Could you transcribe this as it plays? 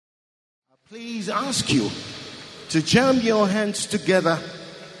Please ask you to jam your hands together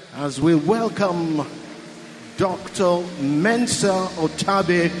as we welcome Dr. Mensal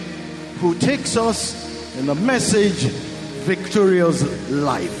Otabil, who takes us in the message Victorious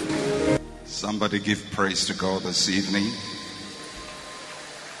Life. Somebody give praise to God this evening.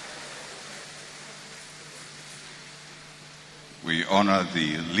 We honor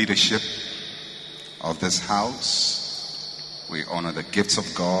the leadership of this house. We honor the gifts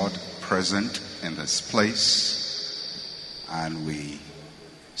of God present in this place. And we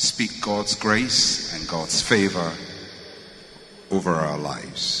speak God's grace and God's favor over our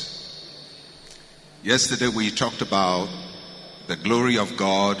lives. Yesterday we talked about the glory of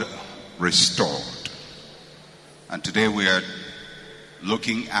God restored. And today we are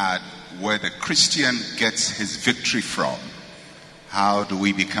looking at where the Christian gets his victory from. How do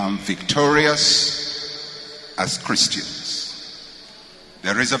we become victorious as Christians?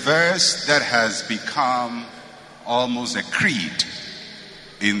 There is a verse that has become almost a creed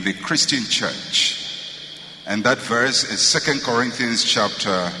in the Christian church. And that verse is 2 Corinthians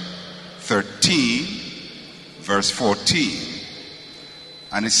chapter 13, verse 14.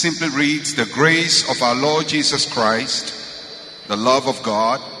 And it simply reads, "The grace of our Lord Jesus Christ, the love of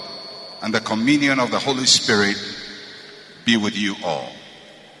God, and the communion of the Holy Spirit be with you all."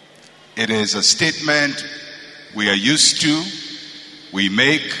 It is a statement we are used to, we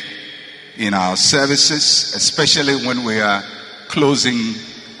make in our services, especially when we are closing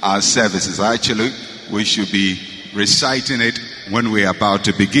our services. Actually, we should be reciting it when we are about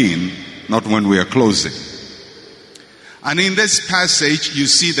to begin, not when we are closing. And in this passage, you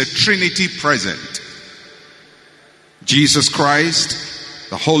see the Trinity present. Jesus Christ,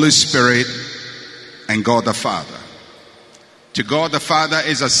 the Holy Spirit, and God the Father. To God the Father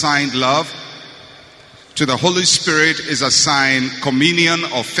is assigned love. To the Holy Spirit is assigned communion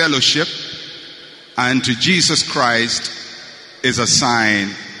or fellowship. And to Jesus Christ is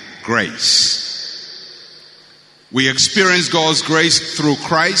assigned grace. We experience God's grace through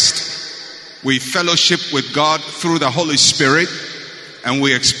Christ. We fellowship with God through the Holy Spirit. And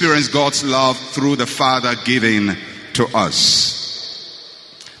we experience God's love through the Father giving to us.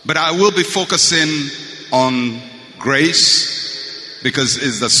 But I will be focusing on grace because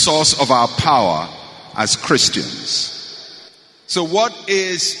it's the source of our power as Christians. So what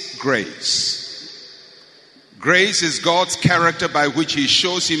is grace? Grace is God's character by which He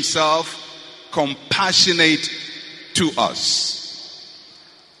shows Himself compassionate to us.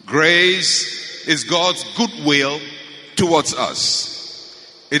 Grace is God's goodwill towards us.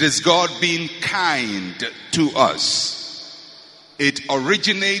 It is God being kind to us. It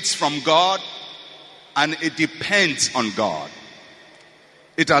originates from God and it depends on God.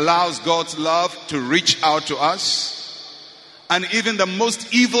 It allows God's love to reach out to us. And even the most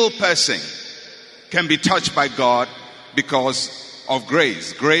evil person can be touched by God because of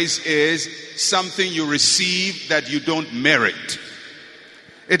grace. Grace is something you receive that you don't merit.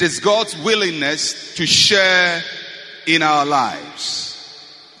 It is God's willingness to share in our lives.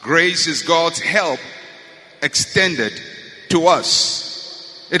 Grace is God's help extended to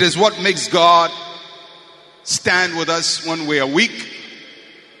us. It is what makes God stand with us when we are weak.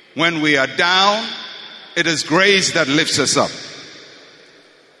 When we are down, it is grace that lifts us up.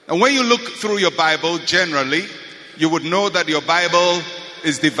 And when you look through your Bible, generally, you would know that your Bible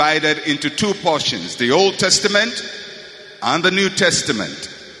is divided into two portions, the Old Testament and the New Testament.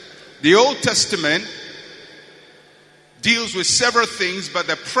 The Old Testament deals with several things, but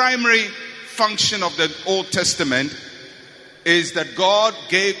the primary function of the Old Testament is that God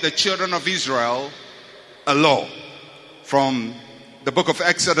gave the children of Israel a law from the book of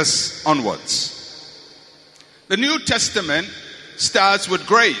Exodus onwards. The New Testament starts with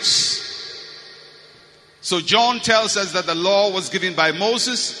grace. So John tells us that the law was given by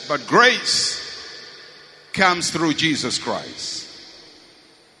Moses, but grace comes through Jesus Christ.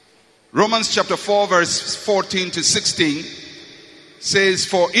 Romans chapter 4 verse 14 to 16 says,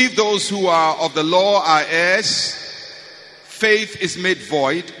 "For if those who are of the law are heirs, faith is made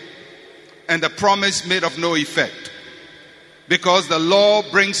void, and the promise made of no effect. Because the law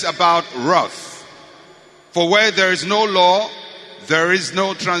brings about wrath. For where there is no law, there is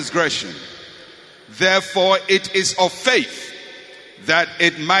no transgression. Therefore it is of faith, that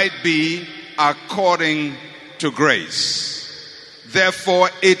it might be according to grace."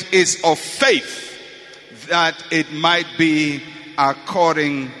 Therefore it is of faith, that it might be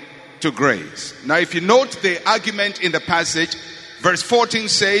according to grace. Now if you note the argument in the passage, verse 14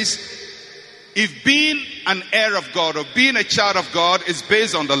 says, if being an heir of God or being a child of God is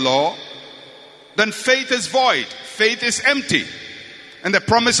based on the law, then faith is void. Faith is empty. and the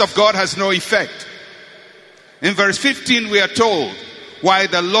promise of God has no effect. In verse 15 we are told why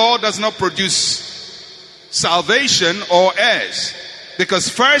the law does not produce salvation or heirs. Because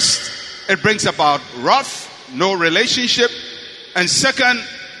first, it brings about wrath, no relationship, and second,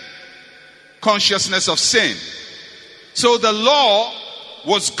 consciousness of sin. So the law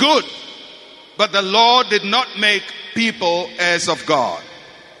was good, but the law did not make people heirs of God.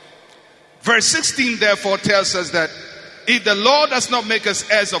 Verse 16 therefore tells us that if the law does not make us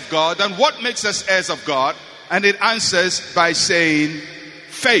heirs of God, then what makes us heirs of God? And it answers by saying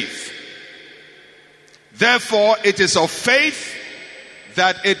faith. Therefore it is of faith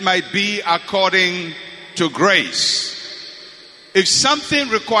that it might be according to grace. If something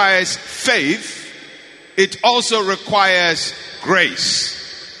requires faith, it also requires grace.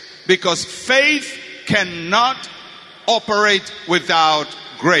 Because faith cannot operate without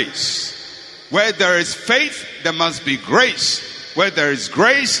grace. Where there is faith, there must be grace. Where there is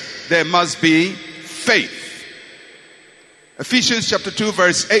grace, there must be faith. Ephesians chapter 2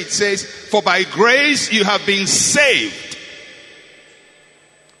 verse 8 says, for by grace you have been saved.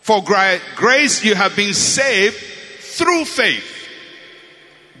 For grace you have been saved through faith.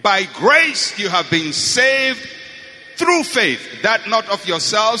 By grace you have been saved through faith. That not of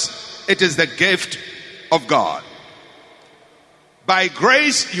yourselves, it is the gift of God. By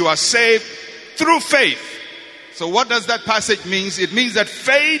grace you are saved through faith. So what does that passage mean? It means that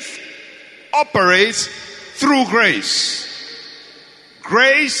faith operates through grace.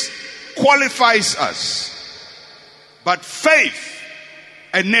 Grace qualifies us, but faith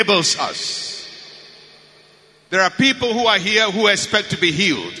enables us. There are people who are here who expect to be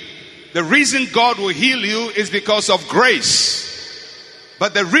healed. The reason God will heal you is because of grace.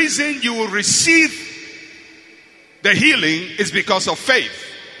 But the reason you will receive the healing is because of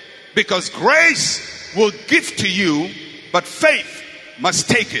faith. Because grace will give to you, but faith must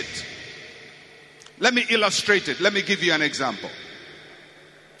take it. Let me illustrate it. Let me give you an example.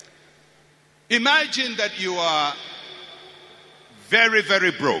 Imagine that you are very,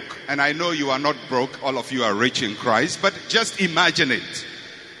 very broke. And I know you are not broke. All of you are rich in Christ. But just imagine it.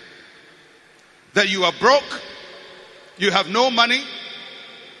 That you are broke. You have no money.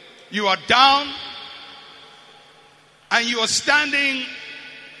 You are down. And you are standing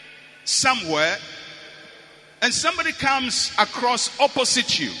somewhere. And somebody comes across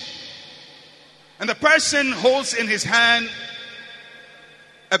opposite you. And the person holds in his hand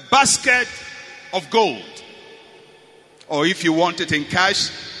a basket of gold. Or if you want it in cash,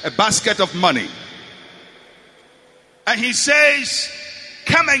 a basket of money. And he says,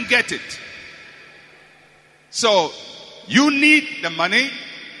 come and get it. So you need the money.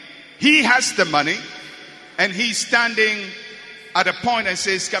 He has the money. And he's standing at a point and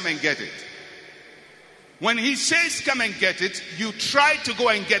says, come and get it. When he says, come and get it, you try to go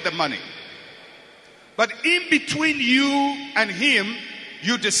and get the money. But in between you and him,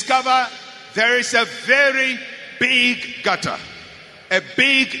 you discover there is a very big gutter, a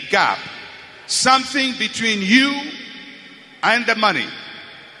big gap, something between you and the money.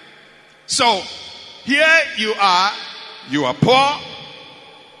 So here you are poor,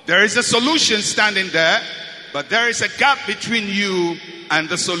 there is a solution standing there, but there is a gap between you and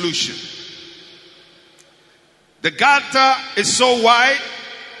the solution. The gutter is so wide,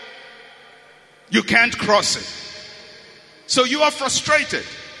 you can't cross it. So you are frustrated.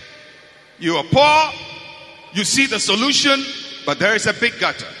 You are poor, you see the solution, but there is a big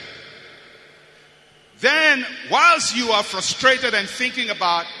gutter. Then, whilst you are frustrated and thinking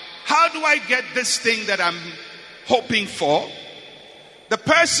about, how do I get this thing that I'm hoping for? The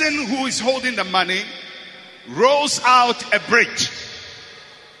person who is holding the money rolls out a bridge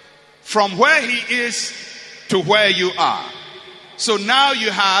from where he is to where you are. So now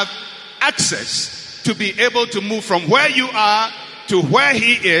you have access to be able to move from where you are to where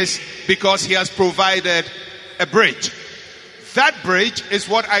he is because he has provided a bridge. That bridge is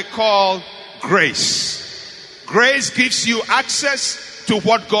what I call grace. Grace gives you access to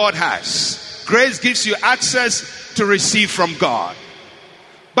what God has. Grace gives you access to receive from God.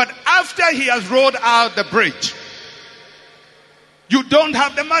 But after he has rolled out the bridge, you don't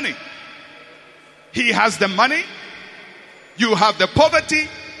have the money. He has the money. You have the poverty.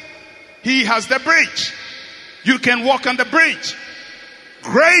 He has the bridge. You can walk on the bridge.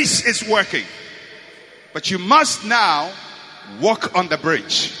 Grace is working. But you must now walk on the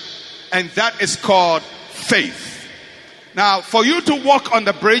bridge. And that is called faith. Now, for you to walk on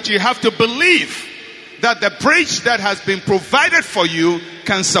the bridge, you have to believe that the bridge that has been provided for you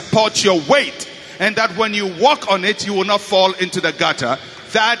can support your weight. And that when you walk on it, you will not fall into the gutter.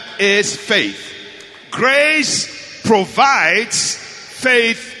 That is faith. Grace provides,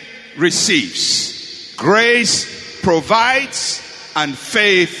 faith receives. Grace provides and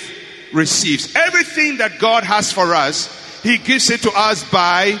faith receives. Everything that God has for us, he gives it to us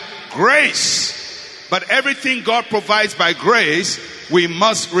by grace. But everything God provides by grace, we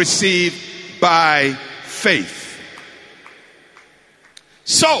must receive by faith.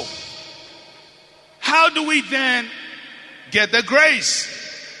 So, how do we then get the grace?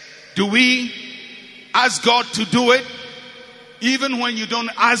 Do we ask God to do it? Even when you don't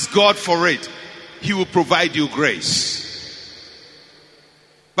ask God for it, he will provide you grace.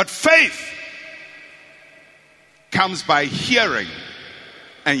 But faith comes by hearing,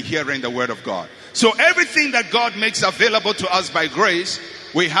 and hearing the word of God. So everything that God makes available to us by grace,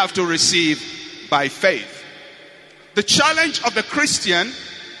 we have to receive by faith. The challenge of the Christian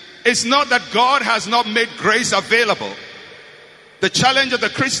is not that God has not made grace available. The challenge of the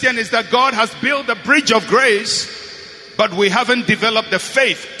Christian is that God has built the bridge of grace, but we haven't developed the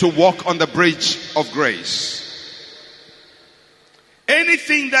faith to walk on the bridge of grace.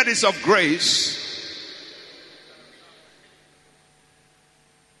 Anything that is of grace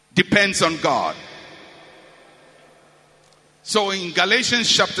depends on God. So in Galatians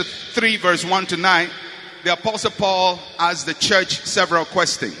chapter 3 verse 1 to 9, the Apostle Paul asked the church several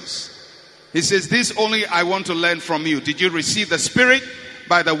questions. He says, this only I want to learn from you. Did you receive the Spirit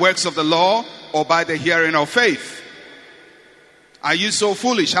by the works of the law or by the hearing of faith? Are you so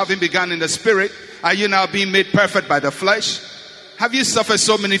foolish, having begun in the Spirit? Are you now being made perfect by the flesh? Have you suffered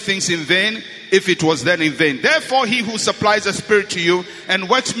so many things in vain, if it was then in vain? Therefore, he who supplies the Spirit to you and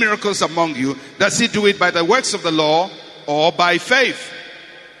works miracles among you, does he do it by the works of the law or by faith?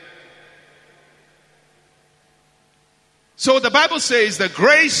 So the Bible says that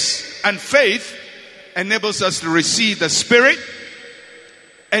grace and faith enables us to receive the Spirit,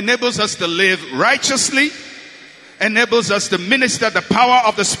 enables us to live righteously, enables us to minister the power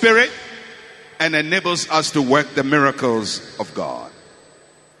of the Spirit, and enables us to work the miracles of God.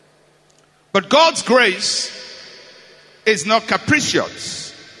 But God's grace is not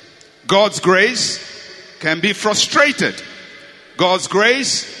capricious. God's grace can be frustrated. God's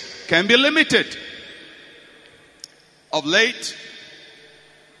grace can be limited. Of late,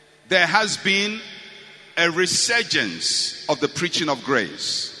 there has been a resurgence of the preaching of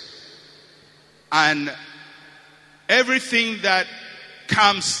grace. And everything that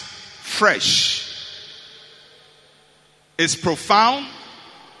comes fresh is profound,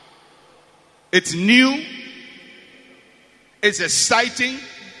 it's new, it's exciting,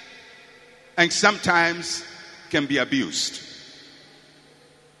 and sometimes can be abused.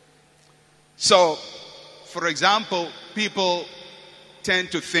 So, for example, people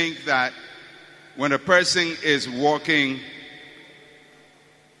tend to think that when a person is walking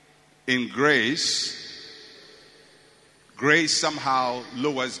in grace, grace somehow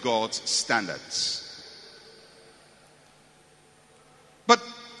lowers God's standards. But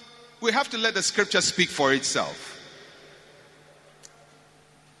we have to let the scripture speak for itself.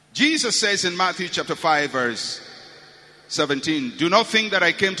 Jesus says in Matthew chapter 5 verse 17, do not think that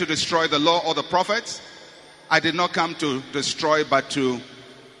I came to destroy the law or the prophets. I did not come to destroy but to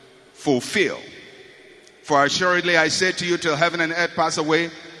fulfill. For assuredly I say to you, till heaven and earth pass away,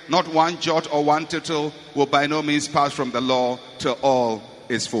 not one jot or one tittle will by no means pass from the law till all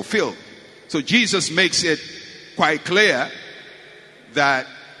is fulfilled. So Jesus makes it quite clear that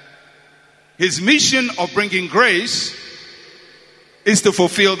his mission of bringing grace is to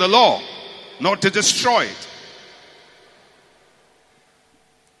fulfill the law, not to destroy it.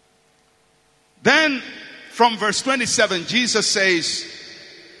 Then from verse 27, Jesus says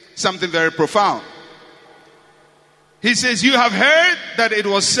something very profound. He says, you have heard that it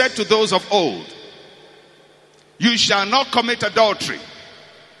was said to those of old, you shall not commit adultery.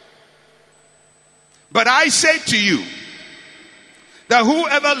 But I say to you, that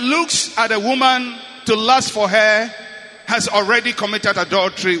whoever looks at a woman to lust for her has already committed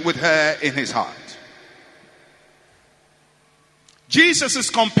adultery with her in his heart. Jesus is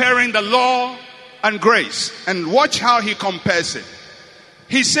comparing the law and grace. And watch how he compares it.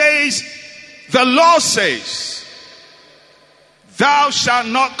 He says, the law says, thou shalt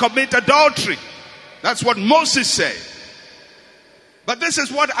not commit adultery. That's what Moses said. But this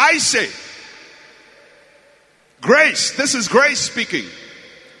is what I say. Grace, this is grace speaking.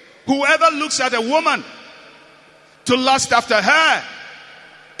 Whoever looks at a woman to lust after her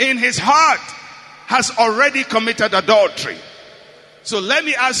in his heart has already committed adultery. So let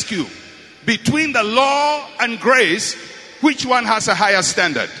me ask you, between the law and grace, which one has a higher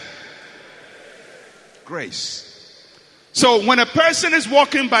standard? Grace. So when a person is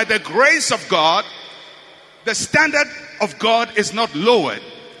walking by the grace of God, the standard of God is not lowered.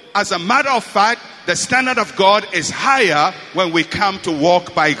 As a matter of fact, the standard of God is higher when we come to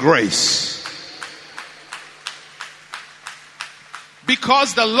walk by grace.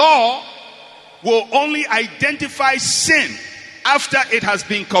 Because the law will only identify sin after it has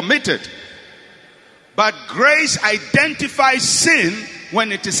been committed. But grace identifies sin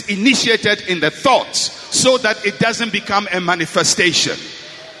when it is initiated in the thoughts, so that it doesn't become a manifestation.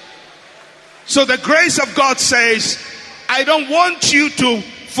 So the grace of God says, I don't want you to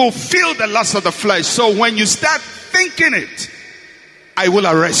fulfill the lust of the flesh. So when you start thinking it, I will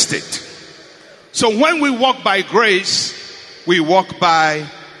arrest it. So when we walk by grace, we walk by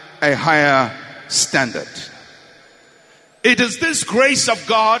a higher standard. It is this grace of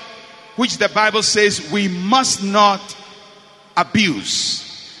God which the Bible says we must not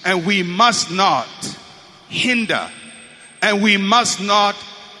abuse, and we must not hinder, and we must not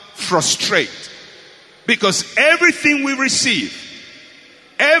frustrate. Because everything we receive,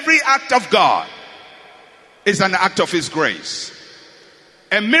 every act of God is an act of His grace.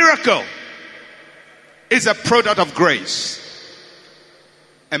 A miracle is a product of grace.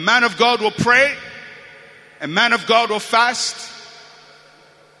 A man of God will pray, a man of God will fast,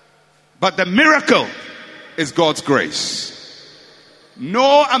 but the miracle is God's grace.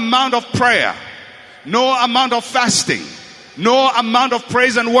 No amount of prayer, no amount of fasting, no amount of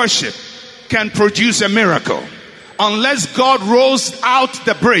praise and worship can produce a miracle. Unless God rolls out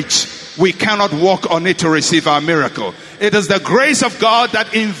the bridge, we cannot walk on it to receive our miracle. It is the grace of God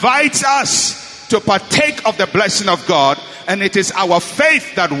that invites us to partake of the blessing of God, and it is our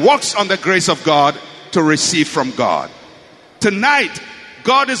faith that walks on the grace of God to receive from God. Tonight,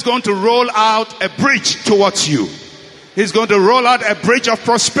 God is going to roll out a bridge towards you. He's going to roll out a bridge of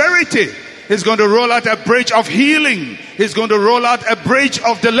prosperity. He's going to roll out a bridge of healing. He's going to roll out a bridge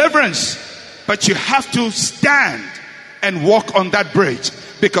of deliverance. But you have to stand and walk on that bridge,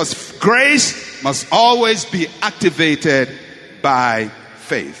 because grace must always be activated by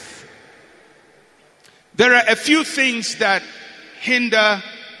faith. There are a few things that hinder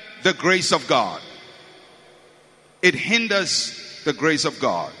the grace of God. It hinders the grace of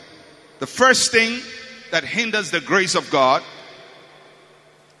God. The first thing that hinders the grace of God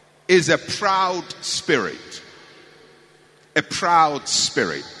is a proud spirit. A proud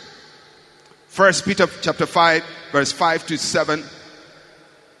spirit. 1 Peter chapter 5, verse 5 to 7.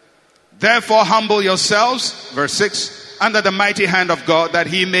 Therefore humble yourselves, verse 6, under the mighty hand of God, that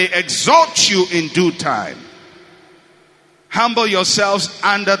He may exalt you in due time. Humble yourselves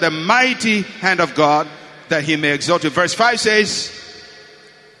under the mighty hand of God, that He may exalt you. Verse 5 says,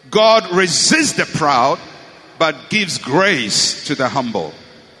 God resists the proud, but gives grace to the humble.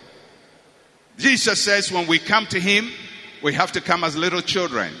 Jesus says when we come to Him, we have to come as little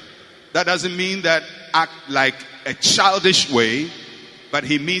children. That doesn't mean that act like a childish way, but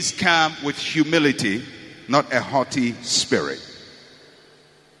He means come with humility, not a haughty spirit.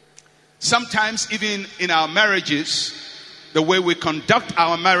 Sometimes even in our marriages, the way we conduct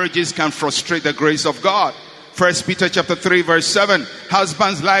our marriages can frustrate the grace of God. 1 Peter chapter 3 verse 7.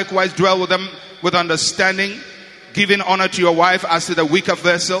 Husbands likewise dwell with them with understanding, giving honor to your wife as to the weaker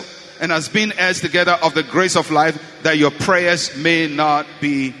vessel, and as being heirs together of the grace of life, that your prayers may not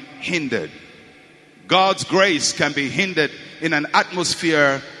be hindered. God's grace can be hindered in an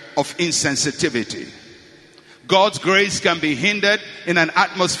atmosphere of insensitivity. God's grace can be hindered in an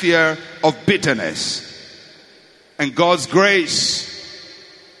atmosphere of bitterness. And God's grace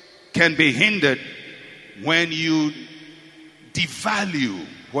can be hindered when you devalue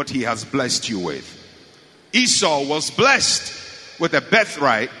what He has blessed you with. Esau was blessed with a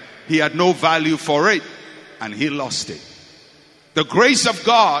birthright. He had no value for it, and he lost it. The grace of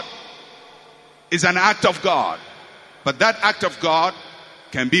God is an act of God, but that act of God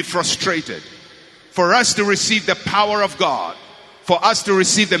can be frustrated. For us to receive the power of God, for us to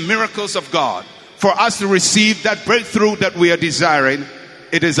receive the miracles of God, for us to receive that breakthrough that we are desiring,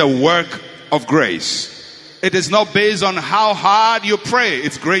 it is a work of grace. It is not based on how hard you pray.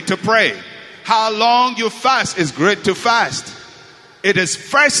 It's great to pray. How long you fast is great to fast. It is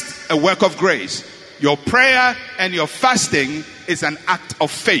first a work of grace. Your prayer and your fasting is an act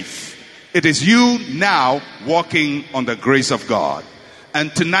of faith. It is you now walking on the grace of God.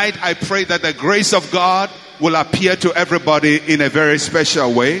 And tonight I pray that the grace of God will appear to everybody in a very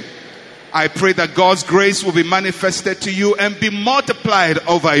special way. I pray that God's grace will be manifested to you and be multiplied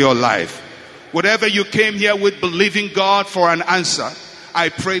over your life. Whatever you came here with, believing God for an answer, I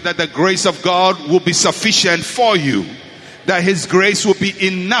pray that the grace of God will be sufficient for you. That His grace will be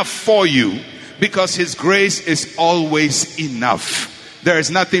enough for you, because His grace is always enough. There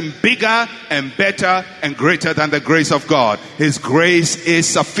is nothing bigger and better and greater than the grace of God. His grace is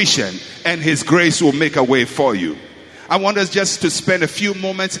sufficient, and His grace will make a way for you. I want us just to spend a few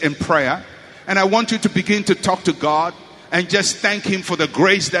moments in prayer, and I want you to begin to talk to God and just thank Him for the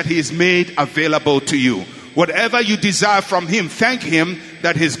grace that He has made available to you. Whatever you desire from Him, thank Him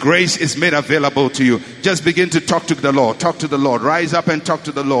that His grace is made available to you. Just begin to talk to the Lord. Talk to the Lord. Rise up and talk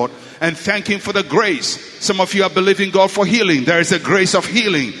to the Lord and thank Him for the grace. Some of you are believing God for healing. There is a grace of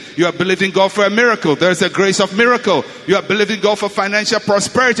healing. You are believing God for a miracle. There is a grace of miracle. You are believing God for financial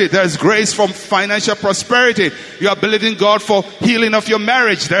prosperity. There is grace for financial prosperity. You are believing God for healing of your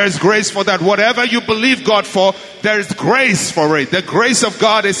marriage. There is grace for that. Whatever you believe God for, there is grace for it. The grace of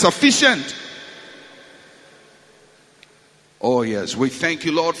God is sufficient. Oh yes, we thank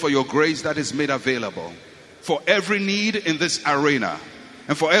you, Lord, for your grace that is made available for every need in this arena.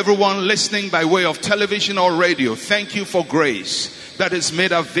 And for everyone listening by way of television or radio, thank you for grace that is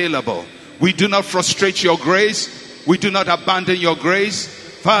made available. We do not frustrate your grace. We do not abandon your grace.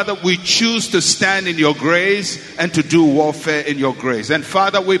 Father, we choose to stand in your grace and to do warfare in your grace. And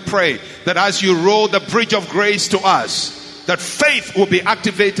Father, we pray that as you roll the bridge of grace to us, that faith will be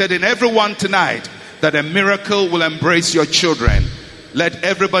activated in everyone tonight, that a miracle will embrace your children. Let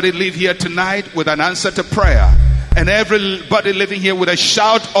everybody leave here tonight with an answer to prayer. And everybody living here with a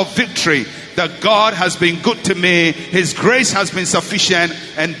shout of victory that God has been good to me. His grace has been sufficient.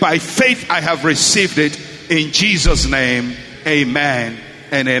 And by faith I have received it. In Jesus' name, amen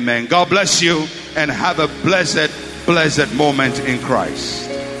and amen. God bless you and have a blessed moment in Christ.